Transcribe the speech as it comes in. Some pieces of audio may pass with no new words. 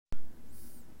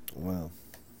Well,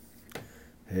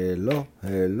 hello,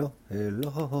 hello,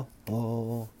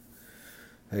 hello.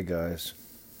 Hey guys,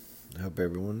 I hope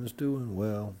everyone is doing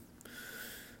well.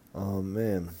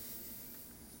 Man,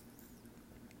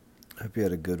 hope you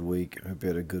had a good week. Hope you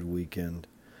had a good weekend.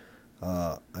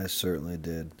 I certainly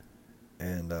did,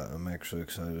 and I'm actually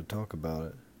excited to talk about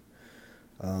it.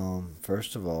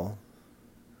 First of all,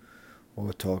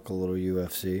 we'll talk a little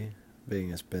UFC, being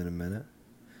it's been a minute.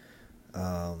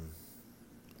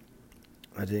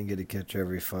 I didn't get to catch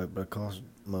every fight, but I caught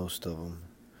most of them.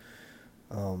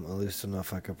 At least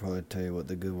enough I could probably tell you what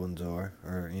the good ones are,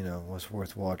 or, what's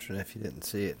worth watching if you didn't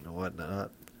see it and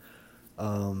whatnot.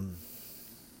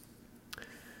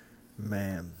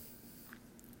 Man.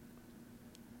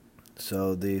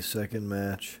 So the second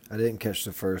match, I didn't catch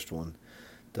the first one,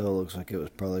 though it looks like it was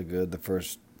probably good. The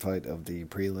first fight of the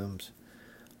prelims.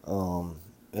 It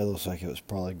looks like it was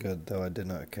probably good, though I did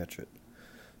not catch it.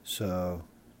 So,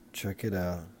 check it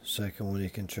out. Second one you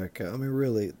can check out. I mean,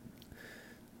 really,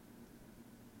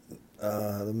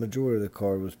 the majority of the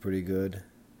card was pretty good.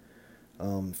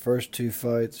 First two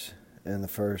fights and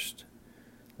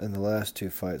the last two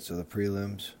fights of the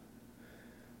prelims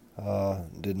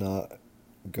did not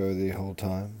go the whole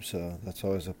time, so that's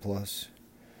always a plus,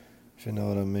 if you know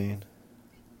what I mean.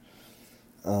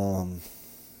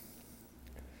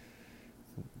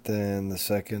 Then the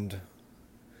second,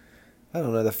 I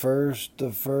don't know, the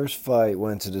first fight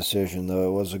went to decision, though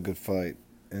it was a good fight.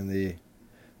 And the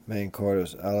main card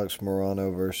was Alex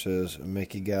Morono versus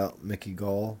Mickey Gall. It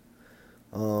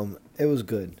was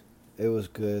good. It was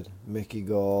good. Mickey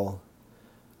Gall,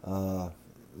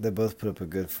 they both put up a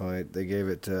good fight. They gave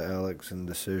it to Alex in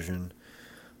decision.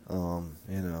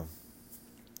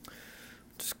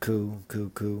 Just cool.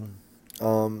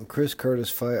 Chris Curtis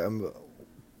fight,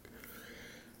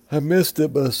 I missed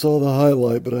it, but I saw the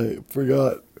highlight, but I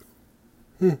forgot.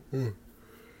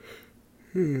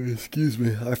 Excuse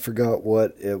me. I forgot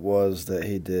what it was that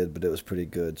he did, but it was pretty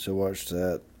good, so watch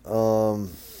that.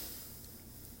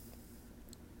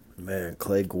 Man,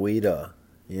 Clay Guida.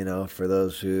 For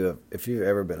those who, if you've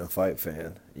ever been a fight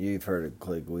fan, you've heard of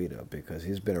Clay Guida because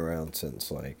he's been around since,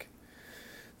 the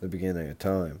beginning of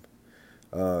time.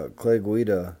 Clay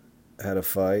Guida had a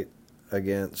fight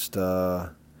against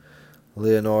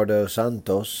Leonardo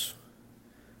Santos.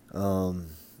 And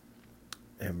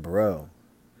bro,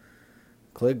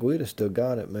 Clay Guida still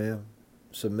got it, man.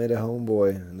 Submitted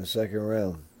homeboy in the second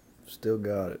round. Still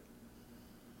got it.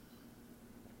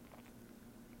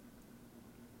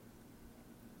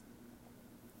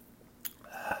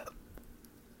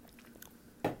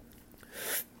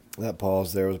 That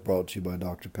pause there was brought to you by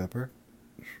Dr. Pepper.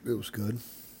 It was good.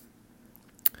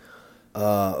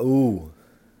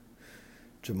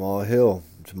 Jamal Hill.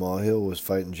 Jamal Hill was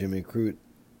fighting Jimmy Crute.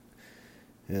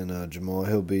 And Jamal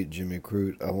Hill beat Jimmy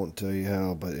Crute. I won't tell you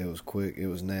how, but it was quick. It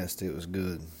was nasty. It was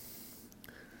good.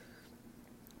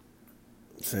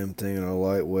 Same thing in a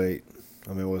lightweight. I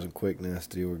mean, it wasn't quick,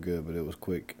 nasty, or good, but it was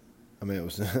quick. I mean, it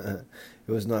was it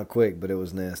was not quick, but it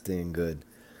was nasty and good.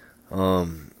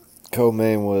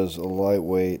 Co-main was a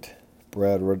lightweight,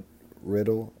 Brad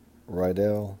Riddell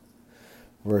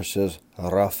versus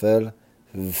Rafael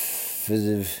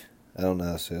Fiziev. I don't know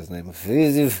how to say his name.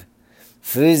 Fiziev.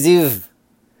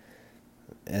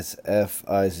 It's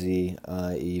Fiziev.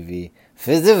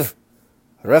 Fiziev.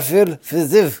 Rafael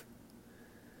Fiziev.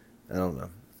 I don't know.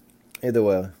 Either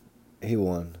way, he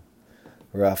won.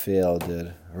 Rafael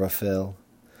did. Rafael.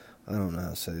 I don't know how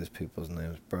to say these people's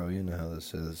names, bro. You know how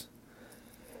this is.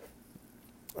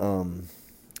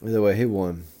 Either way, he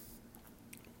won.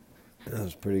 That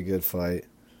was a pretty good fight.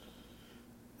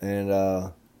 And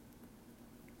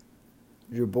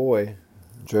your boy,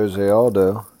 Jose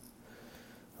Aldo,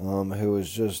 who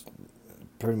has just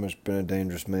pretty much been a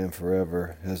dangerous man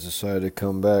forever, has decided to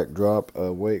come back, drop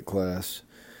a weight class,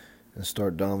 and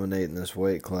start dominating this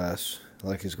weight class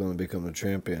like he's going to become a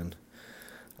champion.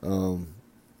 And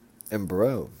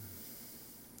bro,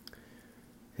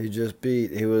 he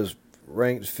was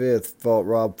ranked 5th, fought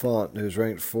Rob Font, who's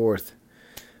ranked 4th.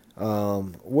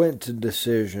 Went to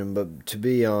decision, but to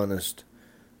be honest,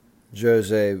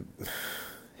 Jose,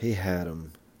 he had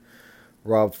him.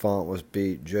 Rob Font was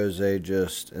beat. Jose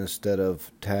just, instead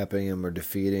of tapping him or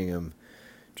defeating him,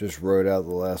 just rode out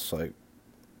the last,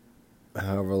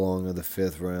 however long of the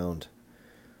 5th round.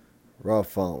 Rob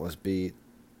Font was beat,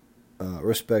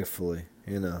 respectfully,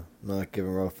 not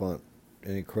giving Rob Font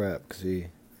any crap, because he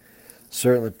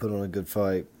certainly put on a good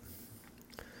fight.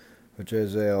 But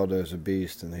Jose Aldo's a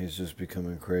beast, and he's just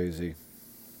becoming crazy.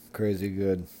 Crazy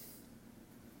good.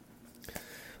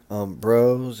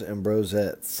 Bros and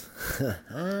brosettes.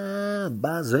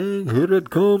 Bazing, here it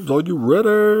comes. Are you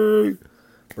ready?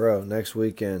 Bro, next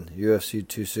weekend, UFC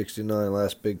 269,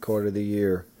 last big card of the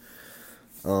year.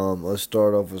 Let's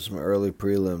start off with some early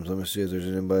prelims. Let me see if there's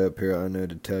anybody up here I know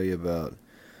to tell you about.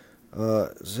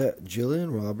 Is that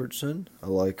Jillian Robertson? I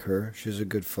like her. She's a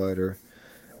good fighter.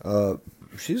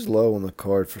 She's low on the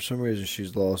card. For some reason,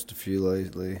 she's lost a few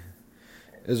lately.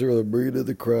 Isn't really bringing to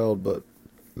the crowd, but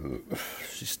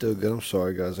she's still good. I'm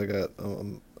sorry, guys. I got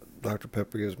Dr.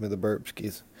 Pepper gives me the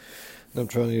burpskis. I'm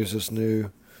trying to use this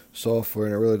new software,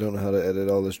 and I really don't know how to edit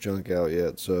all this junk out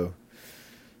yet, so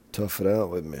tough it out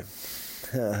with me.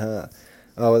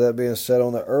 With that being said,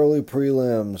 on the early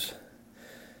prelims,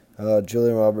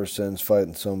 Jillian Robertson's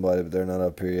fighting somebody, but they're not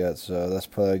up here yet, so that's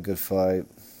probably a good fight.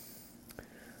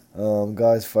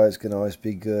 Guys' fights can always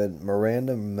be good.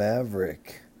 Miranda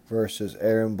Maverick versus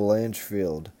Erin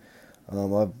Blanchfield.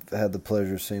 I've had the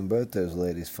pleasure of seeing both those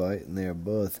ladies fight, and they are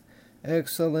both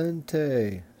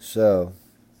excelente. So,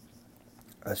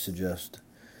 I suggest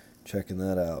checking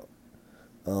that out.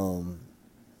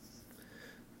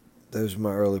 Those are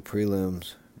my early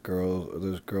prelims.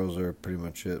 Those girls are pretty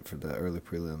much it for the early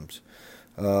prelims.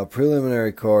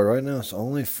 Preliminary card. Right now it's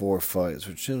only 4 fights,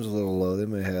 which seems a little low. They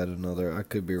may have another. I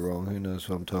could be wrong. Who knows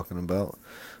what I'm talking about.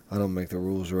 I don't make the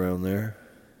rules around there.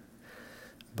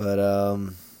 But,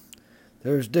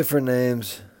 there's different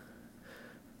names.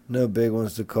 No big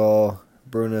ones to call.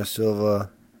 Bruno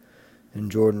Silva and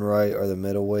Jordan Wright are the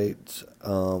middleweights.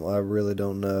 I really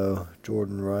don't know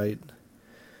Jordan Wright.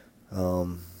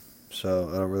 So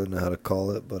I don't really know how to call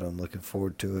it, but I'm looking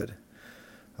forward to it.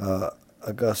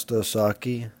 Augusto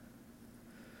Sakai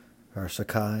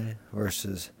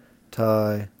versus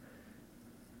Tai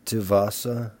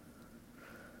Tuivasa.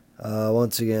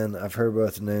 Once again, I've heard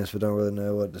both the names, but don't really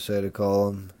know what to say to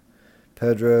call them.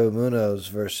 Pedro Munoz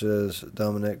versus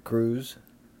Dominic Cruz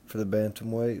for the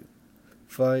bantamweight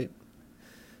fight.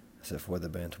 Except for the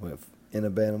bantamweight. In a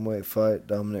bantamweight fight,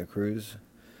 Dominic Cruz.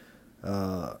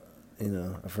 I've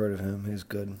heard of him. He's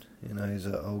good. He's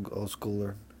an old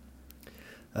schooler.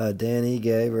 Dan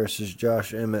Ige versus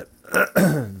Josh Emmett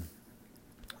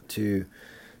to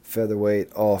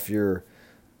featherweight off your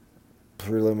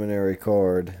preliminary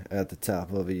card at the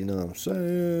top of it. You know what I'm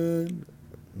saying?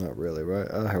 Not really,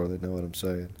 right? I hardly know what I'm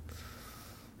saying.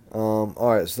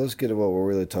 Alright, so let's get to what we're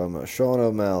really talking about. Sean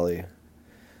O'Malley,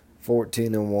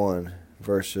 14-1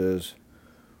 versus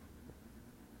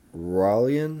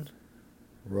Rolian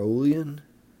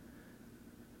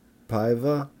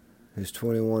Paiva, who's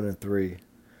 21-3.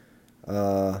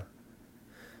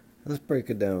 Let's break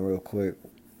it down real quick.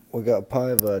 We got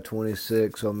Paiva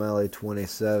 26, O'Malley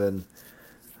 27.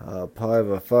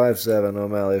 Paiva 5'7",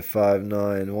 O'Malley 5'9",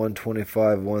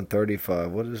 125,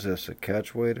 135. What is this, a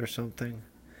catch weight or something?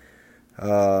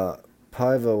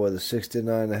 Paiva with a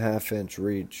 69.5-inch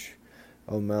reach.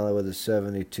 O'Malley with a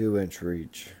 72-inch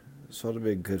reach. This ought to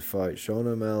be a good fight. Sean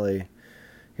O'Malley,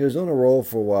 he was on a roll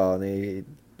for a while, and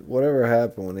whatever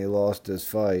happened when he lost his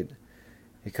fight,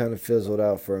 he kind of fizzled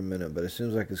out for a minute, but it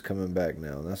seems like he's coming back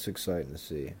now, and that's exciting to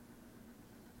see.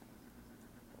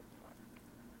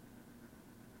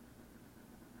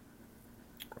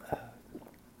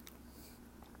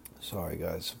 Sorry,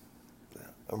 guys.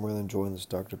 I'm really enjoying this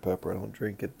Dr. Pepper. I don't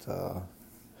drink it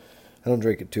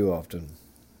too often.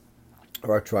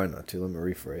 Or I try not to. Let me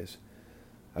rephrase.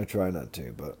 I try not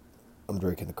to, but I'm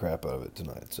drinking the crap out of it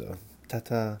tonight. So,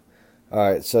 ta-ta.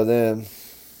 Alright, so then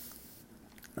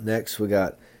next we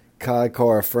got Kai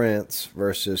Kara-France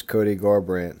versus Cody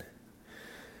Garbrandt.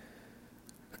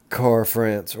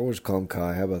 Kara-France, or we'll just call him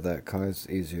Kai. How about that? Kai's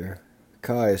easier.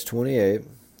 Kai is 28,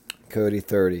 Cody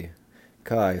 30.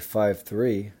 Kai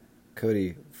 5'3",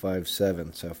 Cody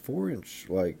 5'7", so 4-inch,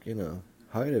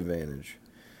 height advantage.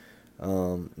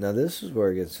 Now this is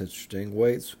where it gets interesting.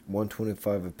 Weights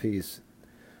 125 apiece,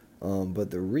 but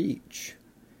the reach.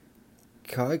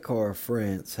 Kai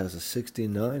Kara-France has a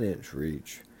 69-inch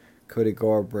reach. Cody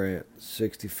Garbrandt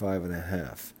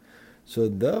 65.5. So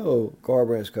though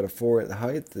Garbrandt's got a 4-inch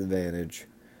height advantage,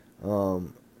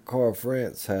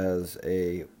 Kara-France has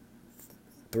a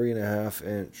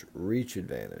 3.5-inch reach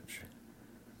advantage.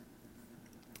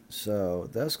 So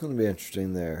that's going to be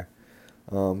interesting there.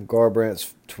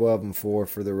 Garbrandt's 12-4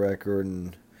 for the record,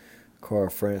 and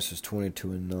Kara-France is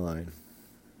 22-9.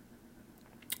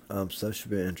 So that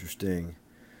should be an interesting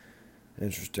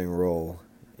role,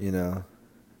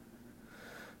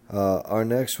 Our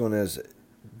next one is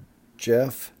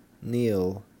Jeff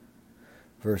Neal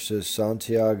versus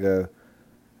Santiago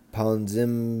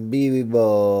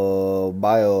Ponzinibbio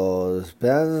Bios. I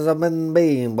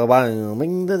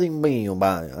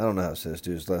don't know how to say this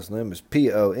dude's last name. It's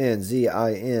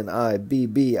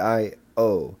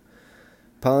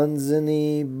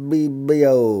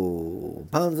Ponzinibbio.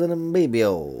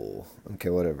 Ponzinibbio. Okay,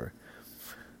 whatever.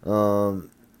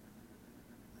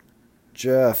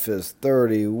 Jeff is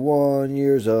 31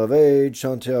 years of age.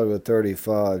 Santiago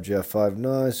 35. Jeff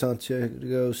 5'9".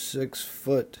 Santiago 6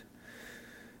 foot.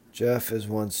 Jeff is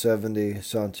 170.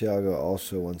 Santiago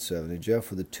also 170. Jeff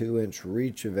with a 2-inch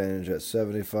reach advantage at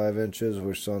 75 inches,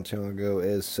 where Santiago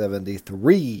is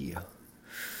 73.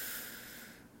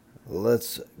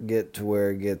 Let's get to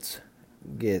where it gets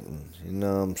getting. You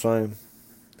know what I'm saying?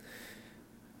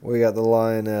 We got the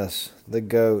Lioness, the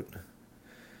GOAT,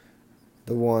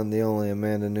 the one, the only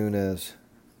Amanda Nunes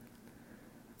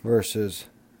versus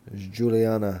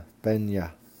Juliana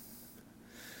Pena.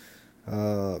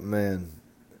 Man,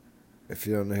 if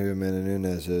you don't know who Amanda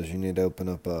Nunes is, you need to open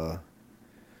up a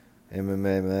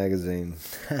MMA magazine.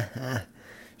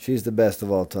 She's the best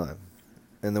of all time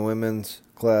in the women's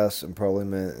class and probably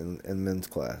in men's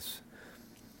class.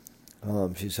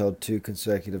 She's held 2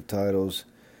 consecutive titles.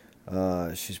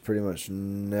 She's pretty much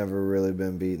never really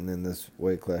been beaten in this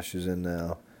weight class she's in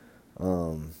now.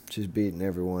 She's beaten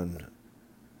everyone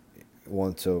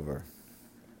once over.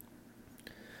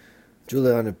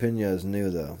 Juliana Pena is new,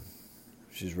 though.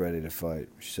 She's ready to fight.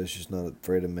 She says she's not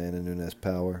afraid of Amanda Nunes'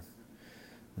 power.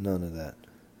 None of that.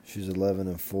 She's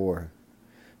 11-4.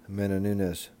 Amanda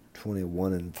Nunes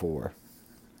 21-4.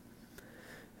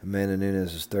 Amanda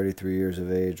Nunes is 33 years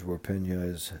of age, where Pena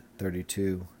is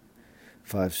 32.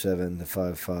 5'7" to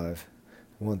 5'5",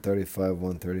 135,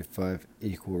 135,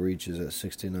 equal reaches at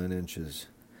 69 inches.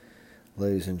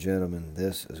 Ladies and gentlemen,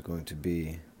 this is going to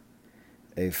be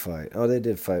a fight. Oh, they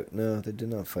did fight. No, they did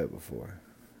not fight before.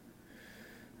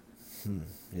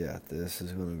 Yeah, this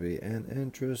is going to be an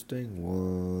interesting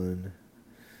one.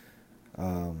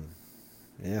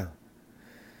 Yeah.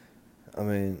 I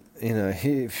mean, you know,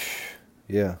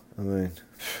 yeah, I mean,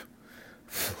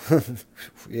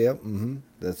 yep,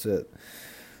 that's it.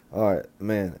 Alright,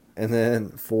 man. And then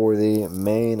for the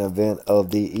main event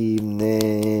of the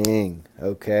evening,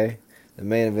 okay? The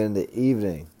main event of the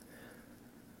evening.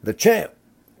 The champ,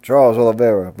 Charles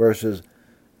Oliveira, versus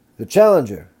the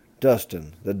challenger,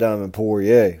 Dustin the Diamond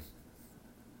Poirier.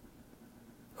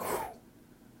 Whew.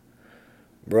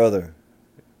 Brother,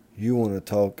 you want to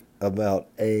talk about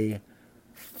a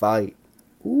fight.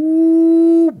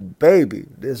 Ooh, baby.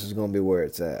 This is going to be where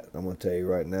it's at. I'm going to tell you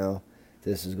right now.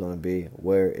 This is going to be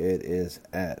where it is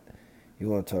at. You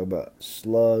want to talk about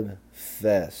slug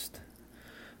fest.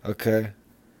 Okay?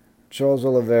 Charles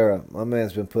Oliveira, my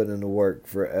man's been putting in the work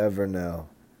forever now.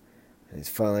 And he's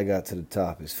finally got to the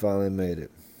top. He's finally made it.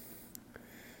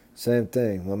 Same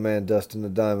thing. My man Dustin the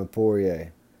Diamond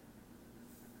Poirier.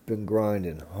 Been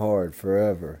grinding hard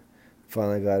forever.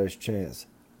 Finally got his chance.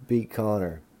 Beat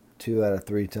Conor 2 out of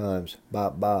 3 times.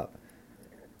 Bop, bop.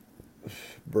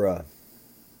 Bruh.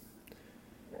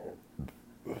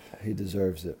 He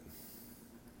deserves it.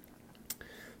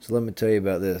 So let me tell you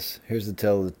about this. Here's the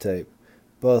tale of the tape.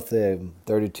 Both of them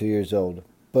 32 years old.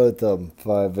 Both of them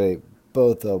 5'8".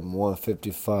 Both of them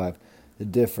 155. The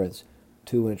difference,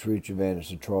 2-inch reach advantage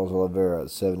to Charles Oliveira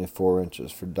at 74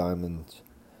 inches for Diamond's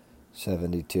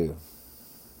 72.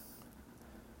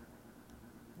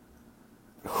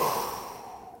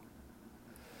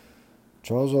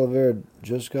 Charles Oliveira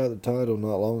just got the title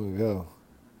not long ago.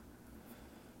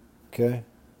 Okay?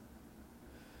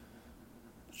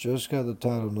 Just got the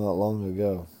title not long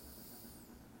ago.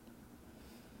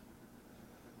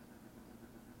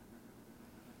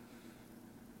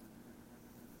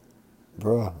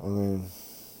 Bruh, I mean,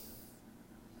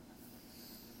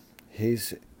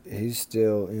 he's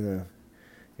still, you know,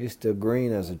 he's still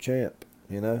green as a champ,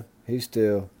 you know? He's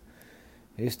still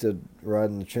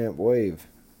riding the champ wave.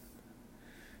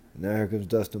 Now here comes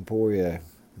Dustin Poirier,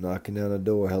 knocking down the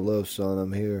door. Hello, son,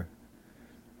 I'm here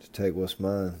to take what's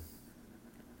mine.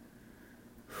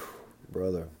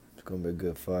 Brother, it's going to be a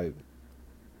good fight.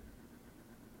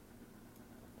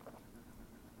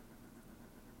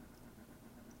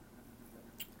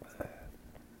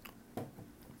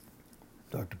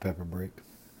 Dr. Pepper break.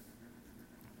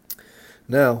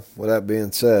 Now, with that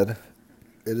being said,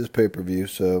 it is pay-per-view,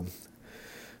 so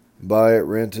buy it,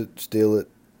 rent it, steal it,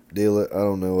 deal it. I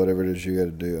don't know, whatever it is you got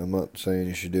to do. I'm not saying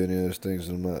you should do any of those things.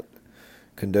 I'm not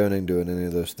condoning doing any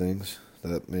of those things.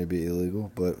 That may be illegal,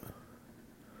 but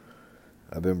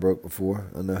I've been broke before.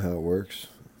 I know how it works.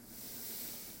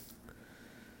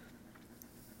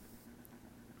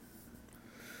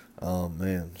 Oh,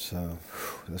 man. So,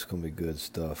 That's gonna be good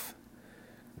stuff.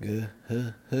 Good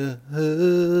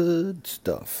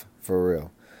stuff for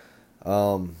real.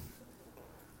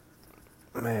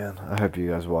 Man, I hope you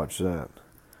guys watch that.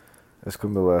 It's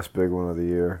gonna be the last big one of the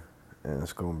year, and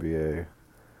it's gonna be a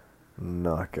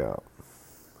knockout.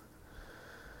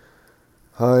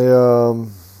 I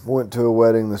went to a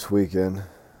wedding this weekend.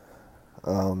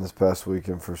 This past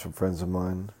weekend for some friends of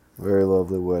mine. Very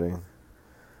lovely wedding.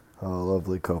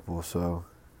 Lovely couple. So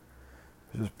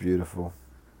it was just beautiful.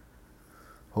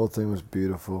 Whole thing was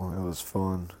beautiful. It was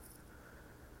fun.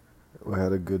 We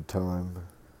had a good time.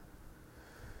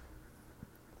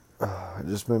 It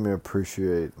just made me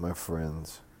appreciate my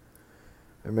friends.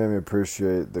 It made me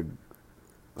appreciate the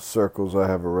circles I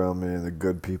have around me and the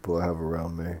good people I have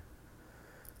around me.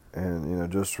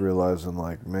 And, just realizing,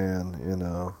 like,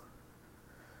 man,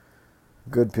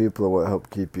 good people are what help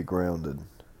keep you grounded.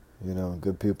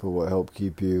 Good people are what help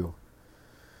keep you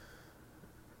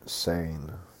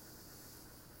sane.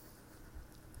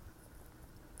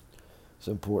 It's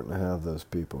important to have those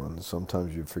people, and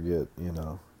sometimes you forget,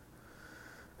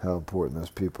 how important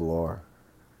those people are.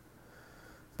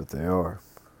 But they are.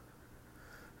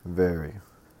 Very.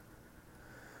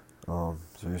 So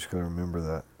you just gotta remember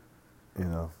that,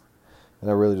 And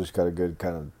I really just got a good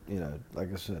kind of,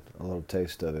 like I said, a little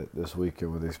taste of it this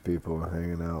weekend with these people,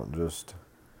 hanging out and just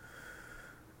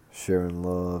sharing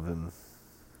love and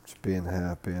just being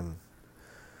happy and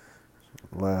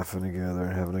laughing together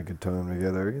and having a good time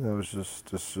together.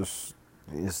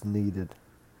 It's needed.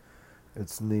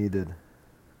 It's needed.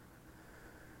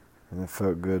 And it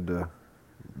felt good to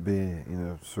be,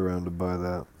 surrounded by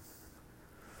that.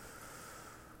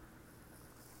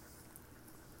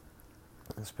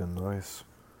 It's been nice.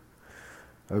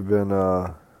 I've been,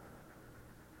 on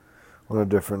a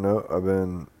different note, I've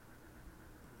been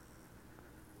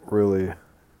really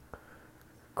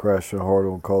crashing hard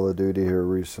on Call of Duty here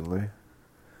recently.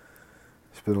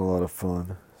 It's been a lot of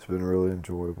fun. It's been really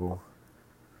enjoyable.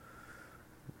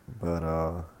 But,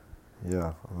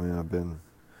 yeah, I've been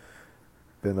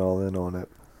all in on it.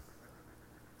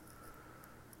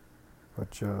 But,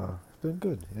 it's been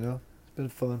good, It's been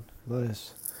fun,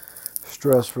 nice.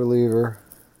 Stress reliever.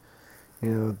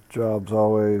 Jobs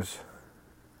always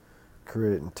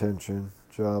creating tension.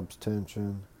 Jobs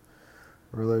tension.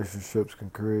 Relationships can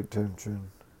create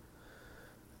tension.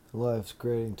 Life's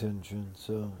creating tension,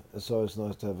 so it's always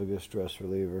nice to have a good stress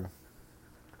reliever.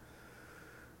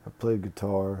 I played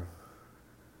guitar.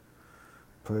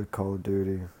 Played Call of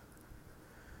Duty.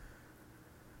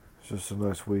 It's just a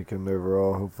nice weekend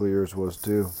overall. Hopefully yours was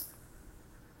too.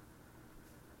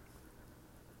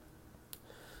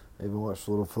 I even watched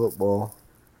a little football.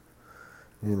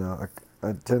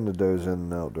 I tend to doze in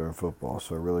and out during football,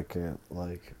 so I really can't,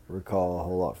 recall a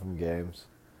whole lot from games.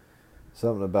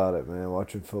 Something about it, man.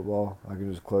 Watching football, I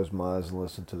can just close my eyes and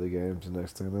listen to the games, and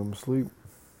next thing I'm asleep.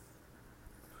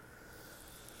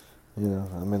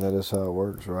 That is how it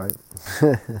works, right?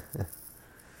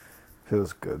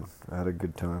 Feels good. I had a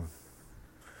good time.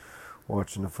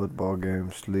 Watching the football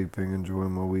game, sleeping,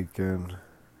 enjoying my weekend.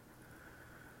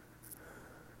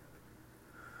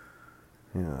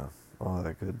 All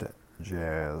that good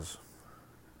jazz.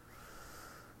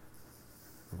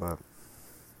 But,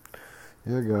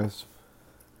 yeah, guys.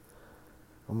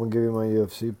 I'm going to give you my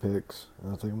UFC picks,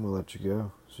 and I think I'm going to let you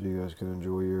go so you guys can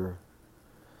enjoy your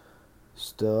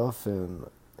stuff and,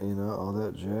 all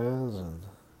that jazz, and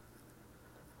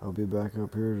I'll be back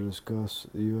up here to discuss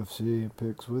the UFC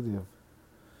picks with you.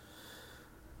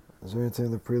 Is there anything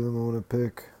in the prelim I want to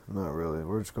pick? Not really.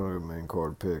 We're just going to go main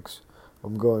card picks.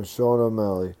 I'm going Sean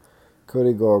O'Malley,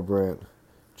 Cody Garbrandt,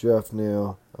 Jeff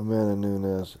Neal, Amanda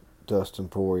Nunes, Dustin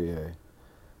Poirier.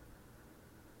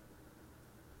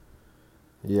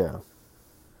 Yeah.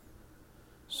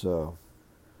 So,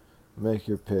 make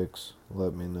your picks.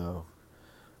 Let me know.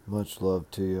 Much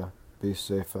love to you. Be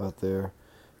safe out there.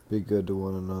 Be good to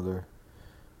one another.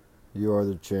 You are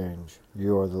the change.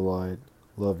 You are the light.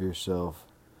 Love yourself.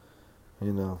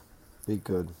 Be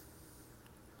good.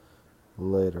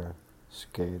 Later,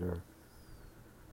 skater.